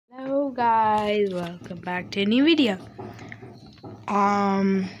Guys, welcome back to a new video.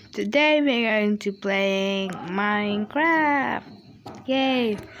 Today we're going to play Minecraft.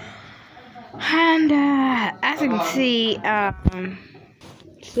 Yay. And as you can see, we're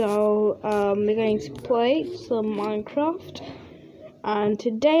going to play some Minecraft. And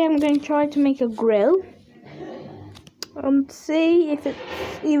today I'm going to try to make a grill and see if it's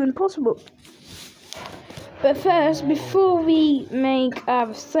even possible. But first, before we make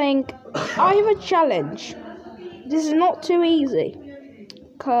everything, I have a challenge. This is not too easy,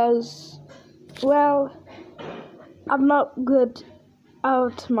 because, well, I'm not good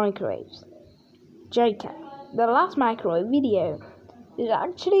at microwaves. JK, the last microwave video is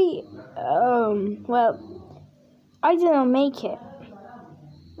actually, well, I didn't make it.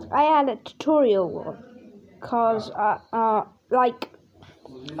 I had a tutorial one, because, I'm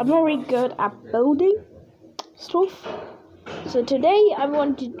not really good at building stuff. So today I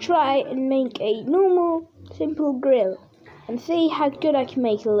want to try and make a normal, simple grill and see how good I can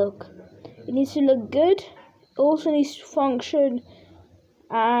make it look. It needs to look good, it also needs to function,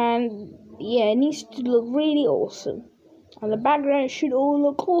 and yeah, it needs to look really awesome. And the background should all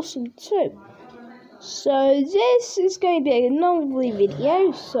look awesome too. So this is going to be a lovely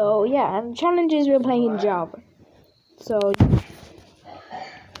video. So yeah, and the challenges we're playing in Java. So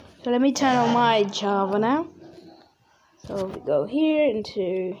let me turn on my Java now. So we go here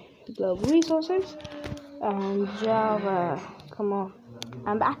into global resources and Java. Come on,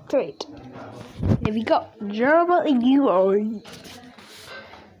 and activate. Here we go, Java UI.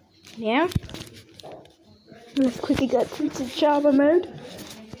 Yeah. Let's quickly get into Java mode,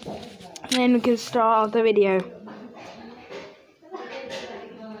 and then we can start the video.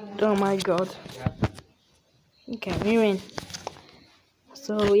 Oh my god. Okay, we're in.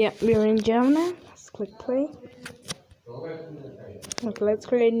 So yeah, we're in Java now. Let's click play. Okay, let's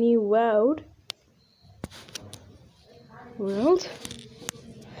create a new world.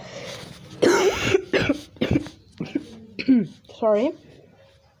 Sorry.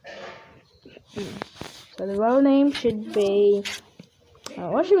 So the world name should be,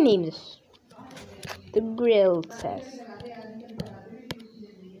 what should we name this? The grill test.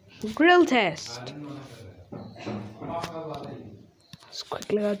 Grill test. Let's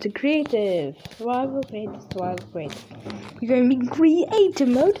quickly go to creative. Survival, creative, survival, creative. We're going to be creative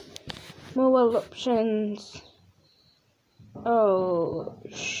mode. Mobile options. Oh,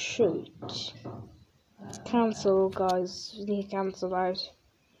 shoot. Cancel, guys. We need to cancel out.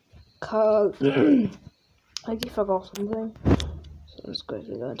 Cause I just forgot something. So let's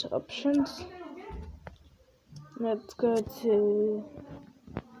quickly go to options. Let's go to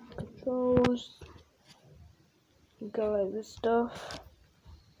controls. Go like this stuff.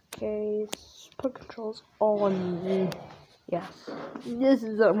 Okay, put controls on. Yes, this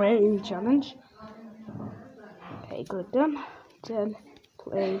is a main challenge. Okay, click done. Then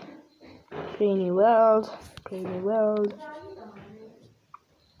play. Create new world. Create new world.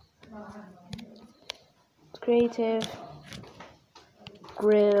 Creative.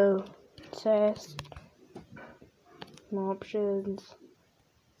 Grill. Test. More options.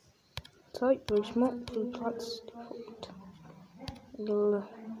 Type very small. Full plots. Default.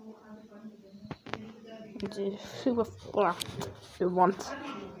 Do super flat we want.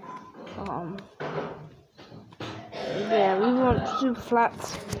 Yeah, we want super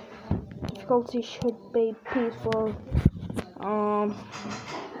flat. Difficulty should be peaceful.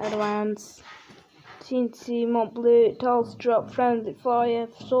 Advanced. TNT, mod blue, tiles drop, frenzy fire,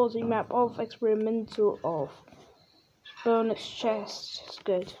 sorting map off, experimental off. Bonus chest, it's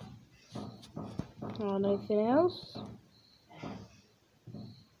good. Anything else?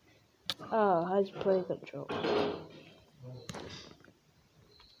 Oh, how to play control.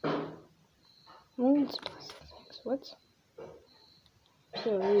 What? So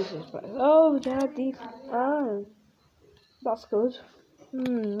easy. Oh, yeah, these. Oh, that's good.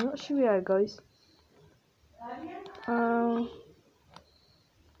 What should we have, guys?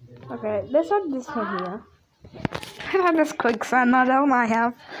 Okay, let's add this one here. I'll add this quicksand model I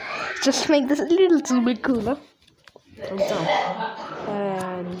have. Just to make this a little bit cooler. So down.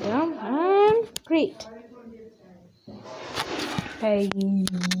 And down. And great. Hey.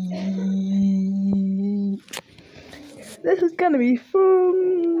 This is gonna be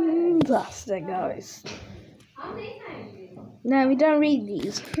fantastic, guys. No, we don't read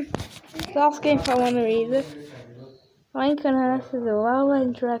these. Asking if I want to read it. Link on Earth is a well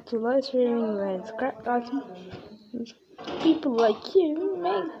interactive live streaming where scrap items. People like you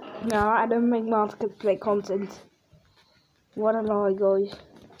make. No, I don't make marketplace content. What a lie, guys.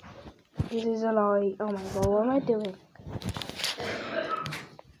 This is a lie. Oh my god, what am I doing?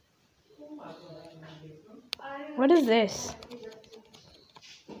 What is this?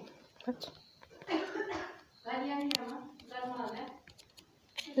 What?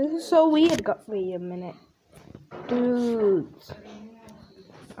 This is so weird. Wait a minute. Dude.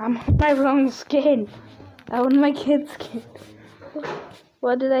 I'm on my wrong skin. I'm on my kid's skin.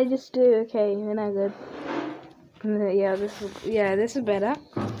 What did I just do? Okay, we're not good. Yeah, this is better.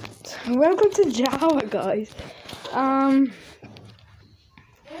 Welcome to Java, guys.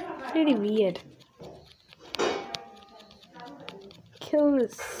 Really weird. Kill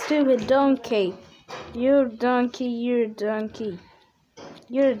this stupid donkey. You're a donkey, you're a donkey.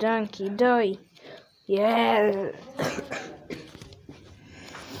 You're a donkey, die. Yeah.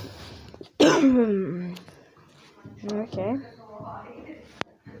 Okay.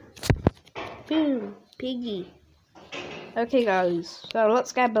 Boom, piggy. Okay, guys, so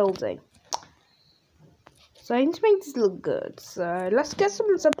let's get building. So I need to make this look good. So let's get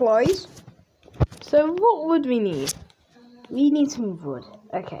some supplies. So what would we need? We need some wood.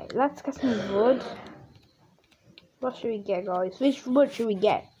 Okay, let's get some wood. What should we get, guys? Which wood should we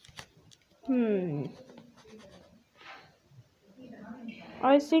get?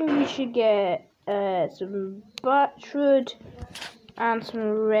 I think we should get some birchwood and some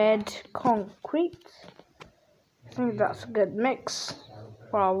red concrete. I think that's a good mix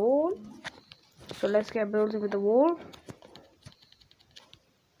for our wall. So let's get building with the wall.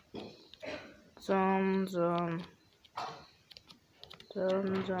 Dun.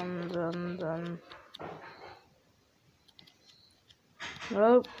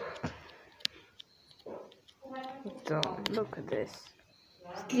 Oh. Don't look at this.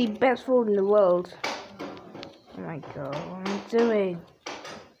 It's the best wall in the world. Oh my god, what am I doing?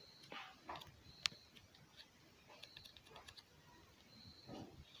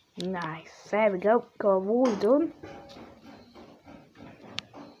 Nice, there we go. Got a wall done.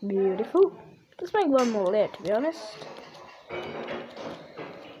 Beautiful. Let's make one more layer, to be honest.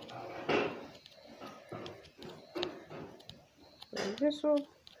 This one.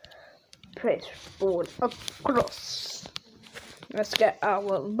 Place board across. Let's get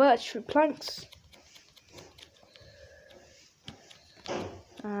our birch planks.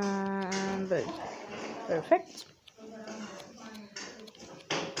 And boom. Perfect.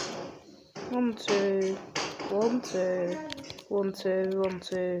 1, 2, 1, 2, 1, 2, 1,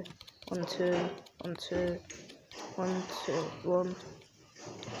 2, 1, 2, 1, 2, 1, 2, 1.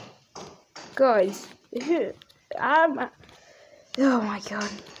 Guys, oh my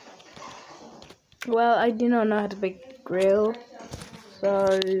god. Well, I do not know how to make grill,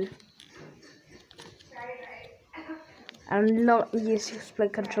 so I'm not using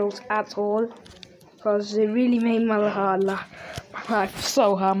split controls at all, because they really made my life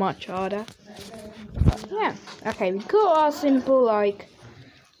so much harder. Yeah, okay, we got our simple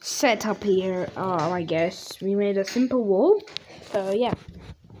setup here. I guess we made a simple wall. So yeah,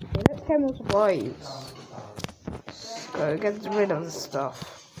 okay, let's get more supplies. Let's go get rid of the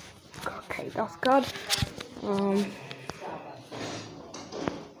stuff. Okay, that's good.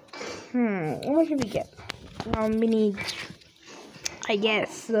 What should we get? We need, I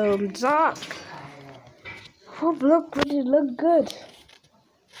guess, some dark. Oh, look, would it look good?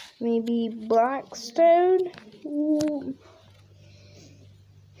 Maybe black stone. Ooh.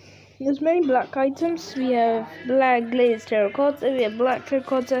 There's many black items. We have black glazed terracotta. We have black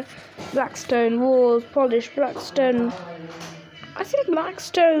terracotta, black stone walls, polished black stone. I think black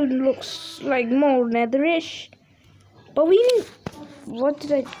stone looks like more netherish. But we need. What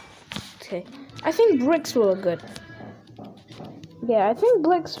did I? Okay, I think bricks will look good. Yeah, I think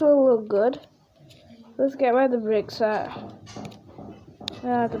bricks will look good. Let's get where the bricks at.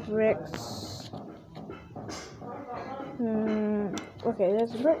 The bricks. Okay,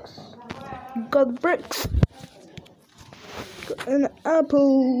 there's the bricks. Got the bricks. Got an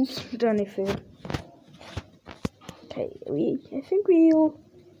apples. Don't even. Okay,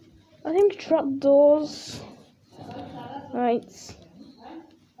 I think trapdoors. Right.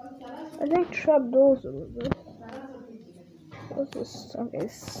 I think trapdoors are good. What's this? Okay,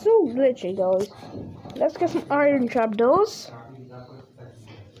 it's so glitchy, guys. Let's get some iron trapdoors.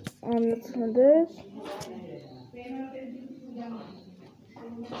 And let's do this.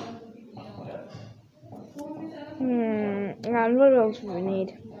 And what else do we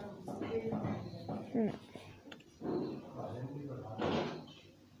need?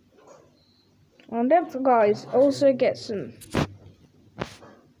 And let's, guys, also get some.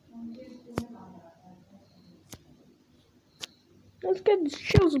 Let's get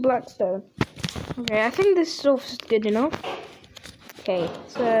shells of blackstone. Okay, I think this stuff is good enough. Okay,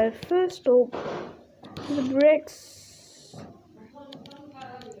 so first up, the bricks.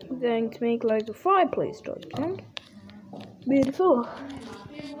 going to make like a fireplace type thing. Beautiful.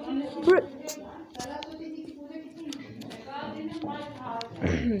 Bricks.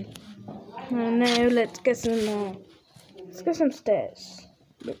 And now let's get some stairs.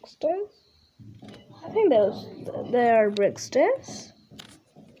 Brick stairs. I think there are brick stairs.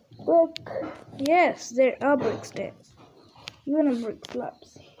 Brick. Yes, there are brick stairs. Even a brick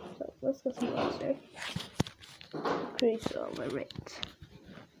slabs. So let's get some brick stairs. Increase over it.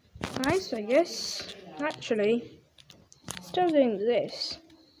 Nice, I guess. Actually, still doing this.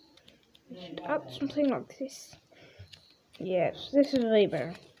 We should add something like this. Yes, this is way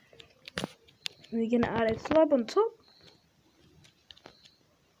better. We can add a slab on top.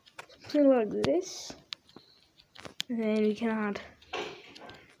 Something like this. And then we can add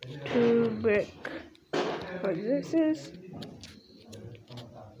 2 brick like this is.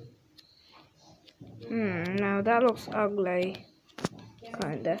 Now that looks ugly.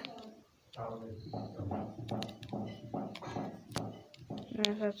 Kinda.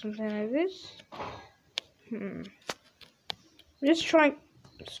 Let's add something like this. Just trying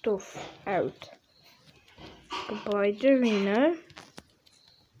stuff out. Goodbye, Dorino.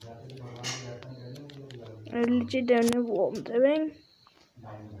 I legit don't know what I'm doing.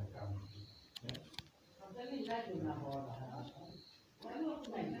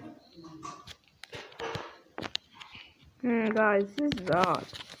 Guys, this is odd.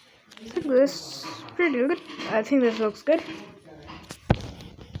 Look at this. Pretty good. I think this looks good.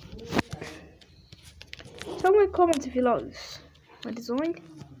 Tell me in the comments if you like this. My design.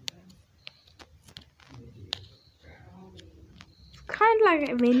 It's kind of like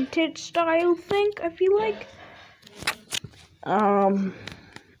a vintage style thing, I feel like. I'm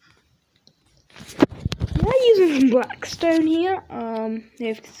using some black stone here. You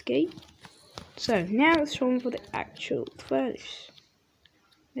have to skate. So now it's time for the actual furnace.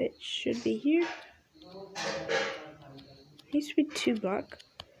 It should be here. Needs to be 2 black.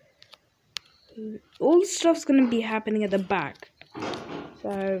 All the stuff's gonna be happening at the back.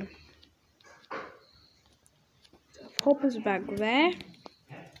 So hopper's back there.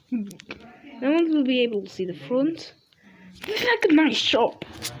 No one will be able to see the front. It's like a nice shop.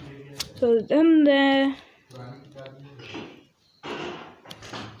 So then there.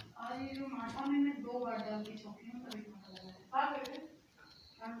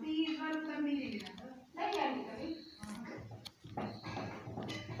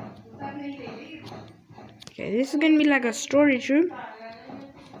 Okay, this is gonna be like a storage room.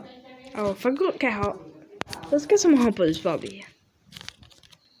 Oh, I forgot to get hot. Let's get some hoppers, Bobby.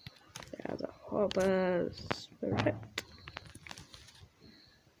 Yeah, the hoppers. Perfect.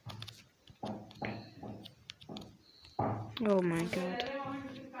 Oh my god.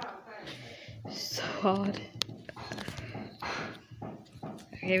 So hard.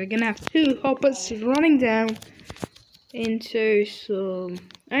 Okay, we're gonna have 2 hoppers running down into some.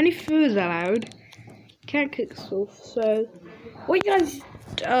 Only food's allowed. Can't cook stuff. So, what you guys?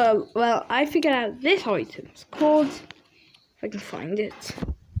 Well, I figured out this item. It's called. If I can find it.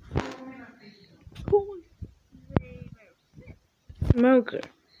 Smoker.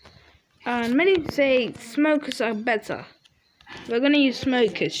 And many say smokers are better. We're gonna use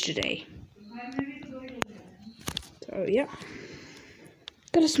smokers today. So yeah.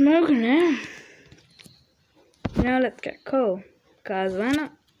 Got a smoker now. Now let's get coal. Cause why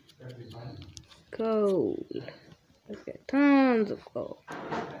not? Coal. Let's get tons of coal.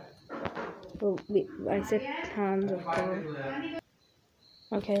 Oh, wait, I said tons of coal.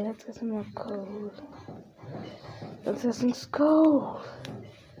 Okay, let's get some more coal. Let's get some coal.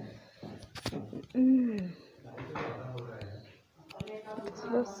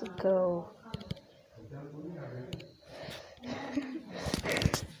 Let's go.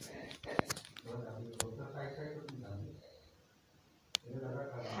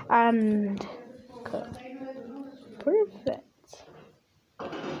 And perfect.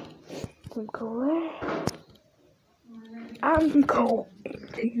 Some coal there. And some coal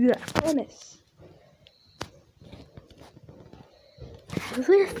into that furnace. There's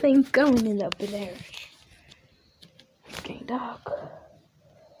this thing going in up in there. It's getting dark.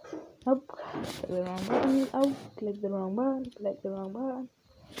 Nope. Click the wrong button. Oh, click the wrong button. Click the wrong button.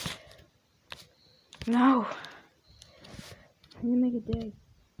 No. I need to make a day.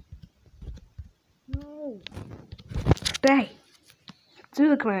 No. Day. Do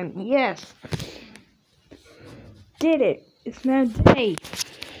the climb. Yes. Did it. It's now day.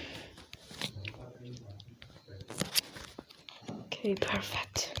 Okay,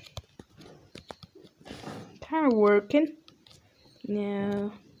 perfect. Kind of working.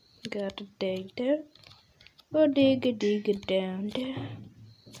 Now, got to dig there. Go dig it down there.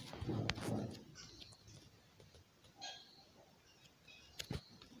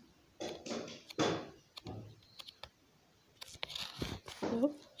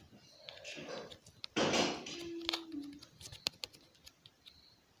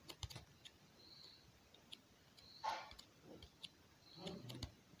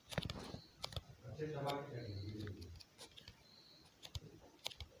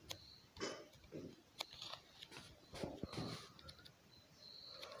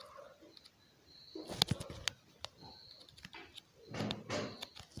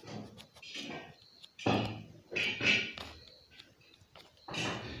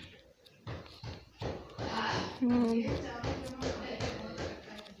 Okay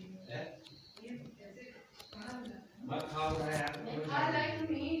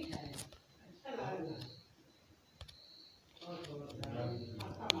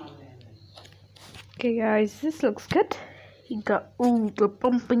guys, this looks good. You got all the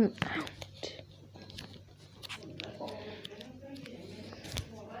bumping out.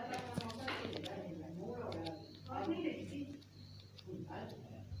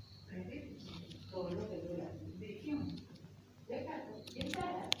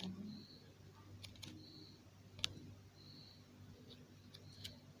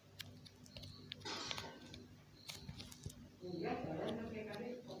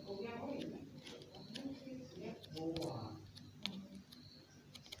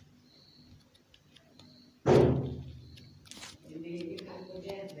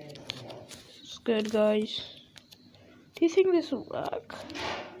 It's good, guys. Do you think this will work?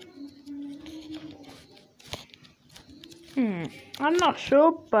 I'm not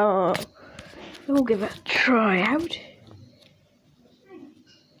sure, but we'll give it a try out.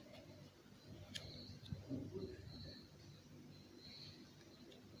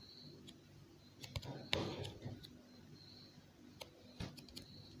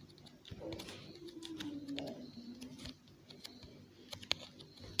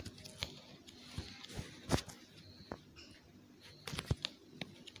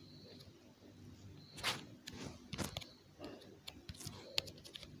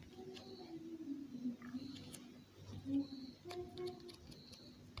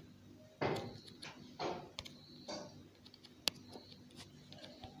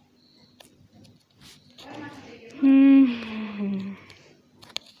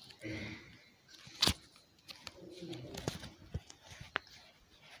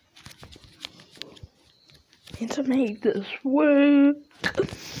 To make this work.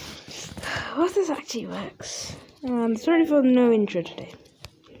 What this actually works. Sorry for no intro today.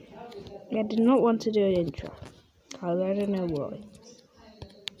 I did not want to do an intro. I don't know why.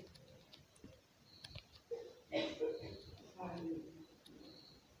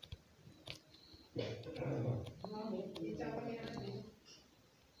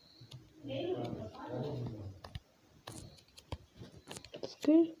 That's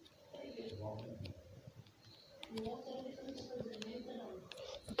good.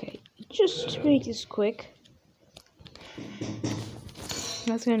 Okay, just to make this quick.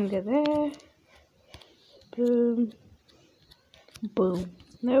 That's gonna go there. Boom. Boom.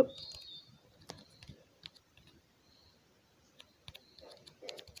 Nope.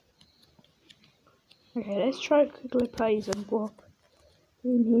 Okay, let's try quickly place a block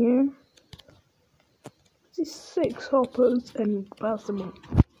in here. These 6 hoppers and pass them on.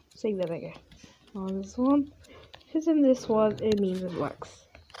 See, there we go. On this one. If it's in this one, it means it works.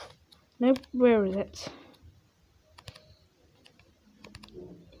 Nope, where is it?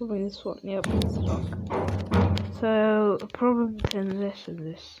 Probably this one. Yep, it's stuck. So, the problem is in this and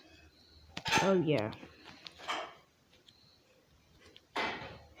this. Oh, yeah.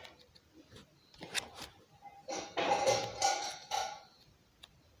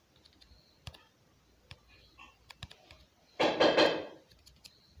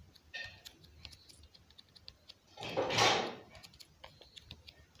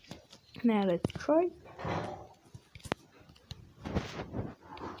 Now let's try.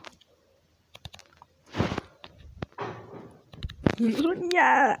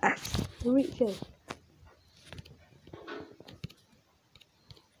 Yes! Reach it.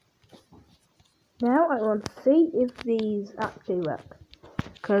 Now I want to see if these actually work.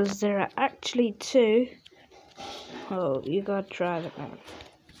 Because there are actually 2. Oh, you gotta try it now.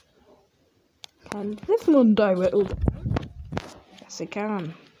 Can this one die with all the... Yes, it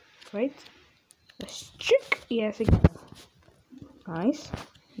can. Wait. Let's check. Yes, it can. Nice.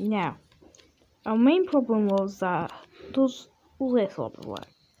 Now, our main problem was that does all this sort of work.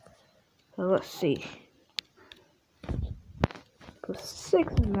 So let's see. Put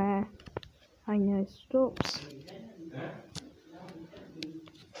 6 in there. I know it stops.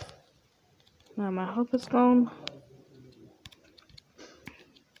 Now my hopper's gone.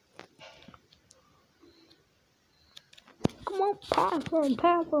 Come on,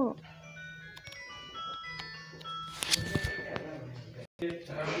 pass on.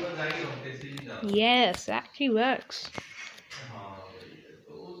 Yes, it actually works.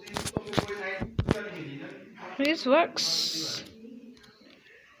 This works.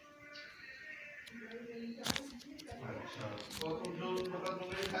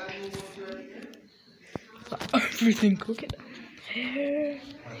 Everything cooking.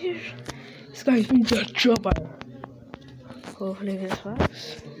 This guy's needs a chopper. Hopefully this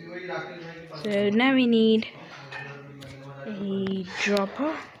works. So now we need a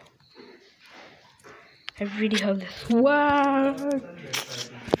dropper. I really hope this works.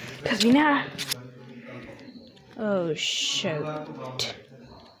 Because we now. Oh, shoot.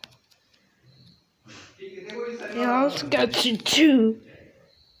 It also got to 2.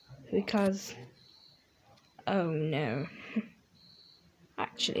 Because. Oh no.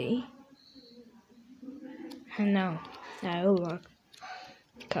 Actually. No. No, it'll work.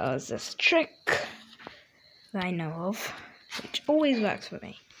 Because there's a trick that I know of, which always works for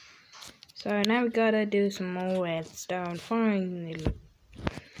me. So now we gotta do some more redstone. Finally.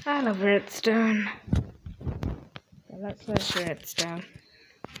 I love redstone. So let's search redstone.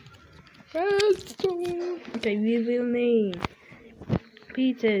 Redstone! Okay, we will need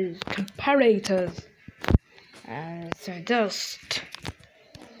pieces, comparators, and some dust.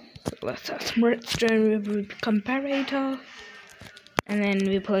 So let's have some redstone with comparator. And then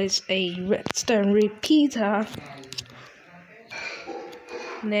we place a redstone repeater.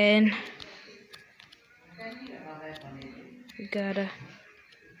 And then we gotta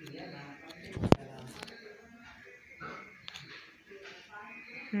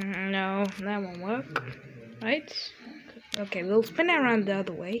no, that won't work. Right? Okay, we'll spin it around the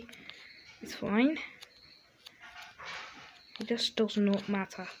other way. It's fine. It just does not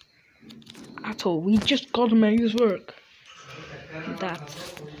matter at all. We just gotta make this work.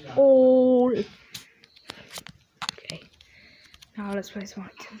 That's all. Okay. Now let's place some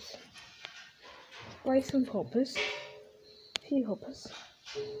items. Place some hoppers. A few hoppers.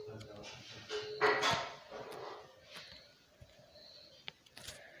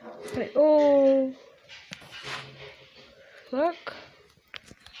 Okay. Oh. Look.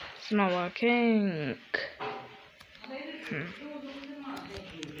 It's not working.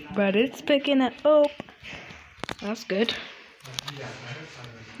 But it's picking it up. That's good.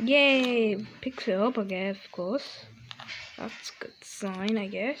 Yay! Picks it up again, of course. That's a good sign, I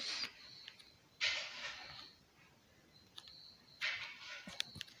guess.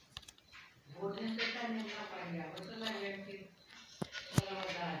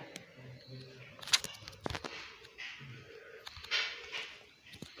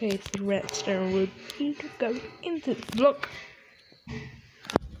 Place the redstone repeater go into the block.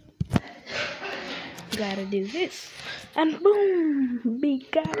 Gotta do this, and boom, we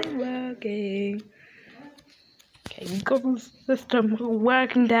got it working. Okay, we got the system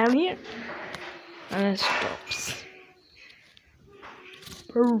working down here, and it stops.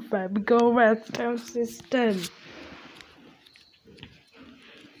 Perfect, we got a redstone system.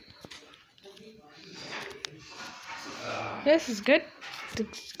 This is good.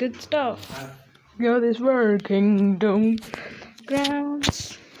 It's good stuff. Got this working down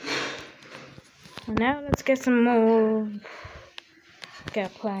grounds. Now let's get some more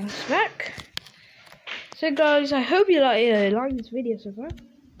get planks back. So guys, I hope you like this video so far.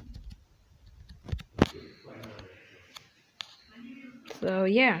 So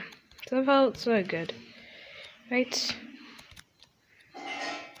yeah, so far so good. Right.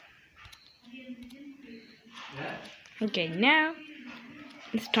 Okay, now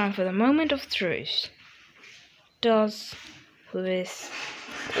it's time for the moment of truth. Does this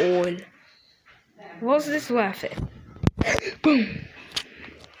all was this worth it? Boom!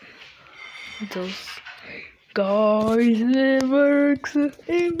 Those guys, it works!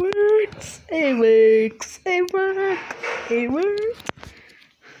 It works! It works! It works! It works!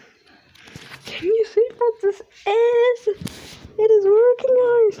 Can you see what this is? It is working,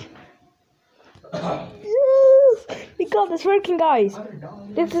 guys! Yes! We got this working, guys!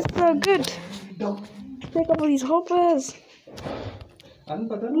 This is so good! Take up all these hoppers!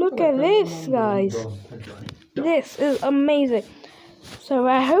 Look at this, guys. This is amazing. So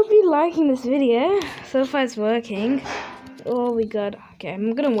I hope you're liking this video. So far it's working. Oh, we got. Okay,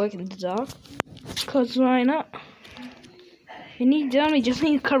 I'm gonna work in the dark. Cause why not? We need done. We just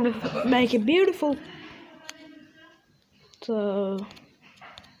need to make it beautiful. So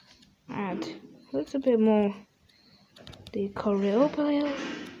add a little bit more decor it up a little.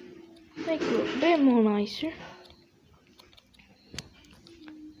 Make it look a bit more nicer.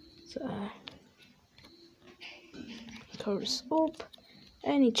 So, covers up.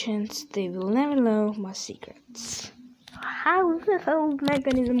 Any chance they will never know my secrets. How the whole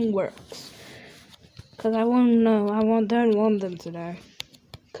mechanism works. Because I won't know. Don't want them to know.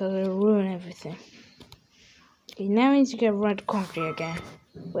 Because it'll ruin everything. Okay, now I need to get red concrete again.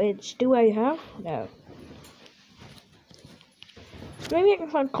 Which do I have? No. Maybe I can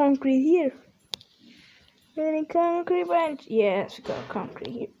find concrete here. Any concrete bench? Yes, we got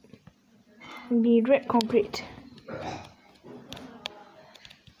concrete here. We need red concrete.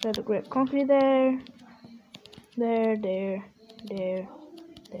 Got the red concrete there. There, there, there,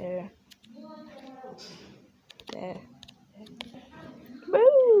 there, there.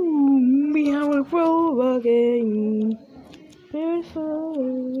 Boom! We have a grill again.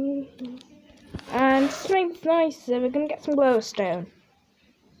 Beautiful. And strength's nice, so we're gonna get some glowstone.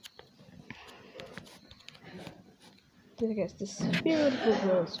 I guess this beautiful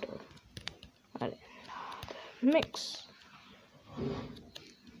glowstone. And mix.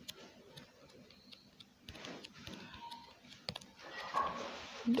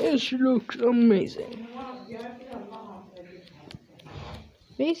 This looks amazing.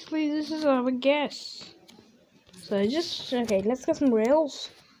 Basically, this is our guess. So okay, let's get some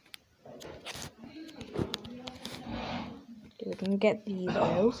rails. Okay, we can get these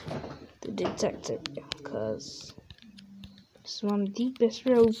rails to detect it, because it's one of the deepest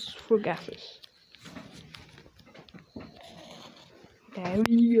rails for gases. There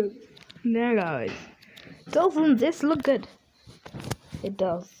we go. There, guys. Doesn't this look good? It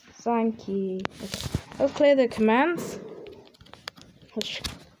does. Thank you. Okay. Let's clear the commands. Let's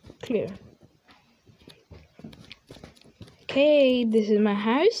clear. Okay, this is my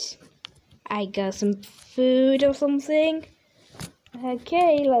house. I got some food or something.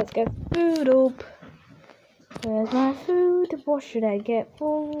 Okay, let's get food up. Where's my food? What should I get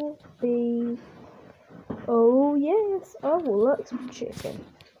for the... Oh yes, I will like some chicken.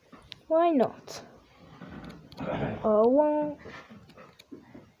 Why not?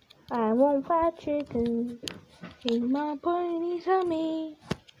 I want fried chicken in my pony tummy.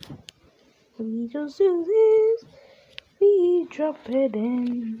 We just do this, we drop it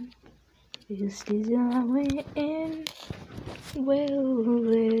in. This is our way in. Will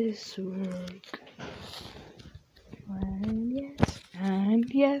this work? And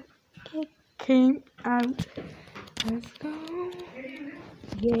yes, it came out. Let's go.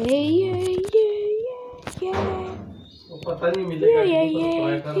 Yeah.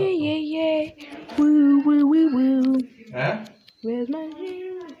 Woo. Where's my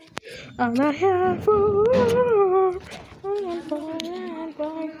hair? On a handful.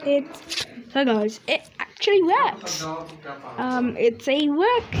 So guys, it actually works. It's a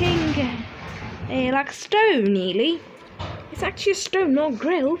working, like stone nearly. It's actually a stone, not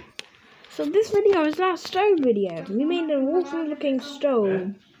grill. So this video is not a stone video. We made an awesome looking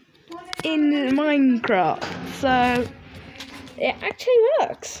stone in Minecraft. So it actually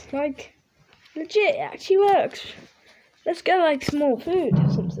works. Like legit, it actually works. Let's get like some more food or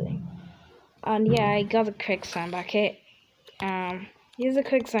something. And yeah, I got a quicksand back here. Here's a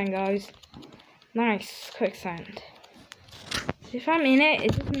quicksand, guys. Nice quicksand. If I'm in it,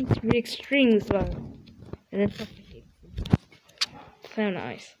 it just needs to be extremely slow. And then so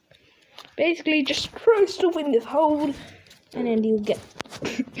nice. Basically, just throw stuff in this hole, and then you'll get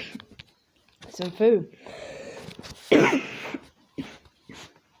some food.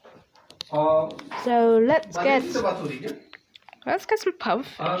 So let's get some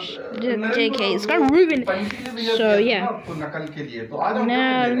pufferfish. JK, it's gonna ruin it. So yeah.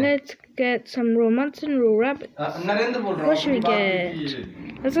 Now let's get some raw mutton, raw rabbit. What should we get?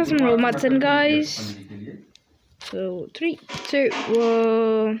 Let's get some raw mutton, guys. So 3, 2,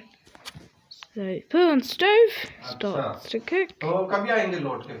 1. So put on stove. Starts to cook. Oh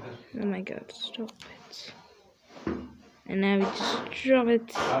my god! Stop it. And now we just drop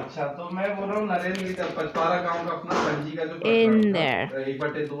it in there.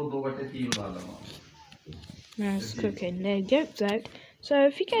 Now it's cooking. There you go. So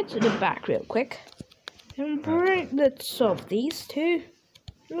if you get to the back real quick, let's solve these two.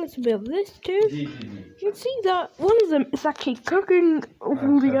 Let's build this too. You can see that one of them is actually cooking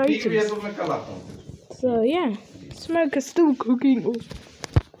all the items. So yeah, smoke is still cooking.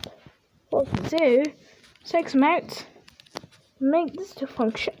 What we do, take some out. Make this to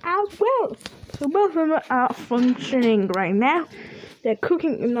function as well. So both of them are functioning right now. They're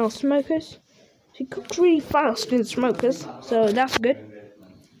cooking in our smokers. She cooks really fast in smokers, so that's good.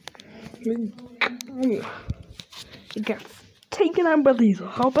 It gets taken out by these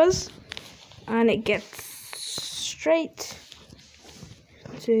hoppers, and it gets straight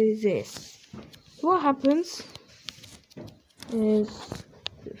to this. What happens is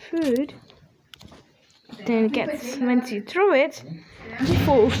the food then gets, once you throw it, it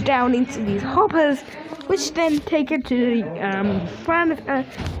falls down into these hoppers, which then take it to the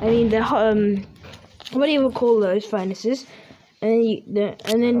what do you call those furnaces? And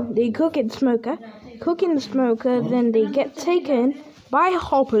then they cook in the smoker. Cook in the smoker, then they get taken by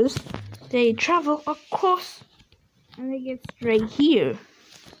hoppers. They travel across, and they get straight here.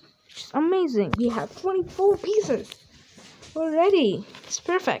 Which is amazing. We have 24 pieces already. It's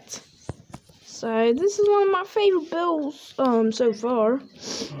perfect. So this is one of my favorite builds so far.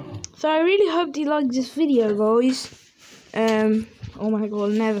 So I really hope you like this video, guys. Oh my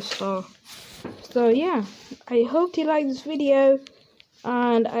god, never stop. So yeah, I hope you like this video,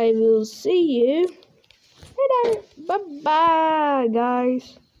 and I will see you later. Bye bye,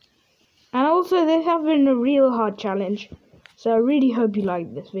 guys. And also, this has been a real hard challenge, so I really hope you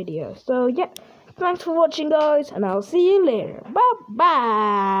like this video. So yeah, thanks for watching, guys, and I'll see you later. Bye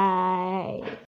bye.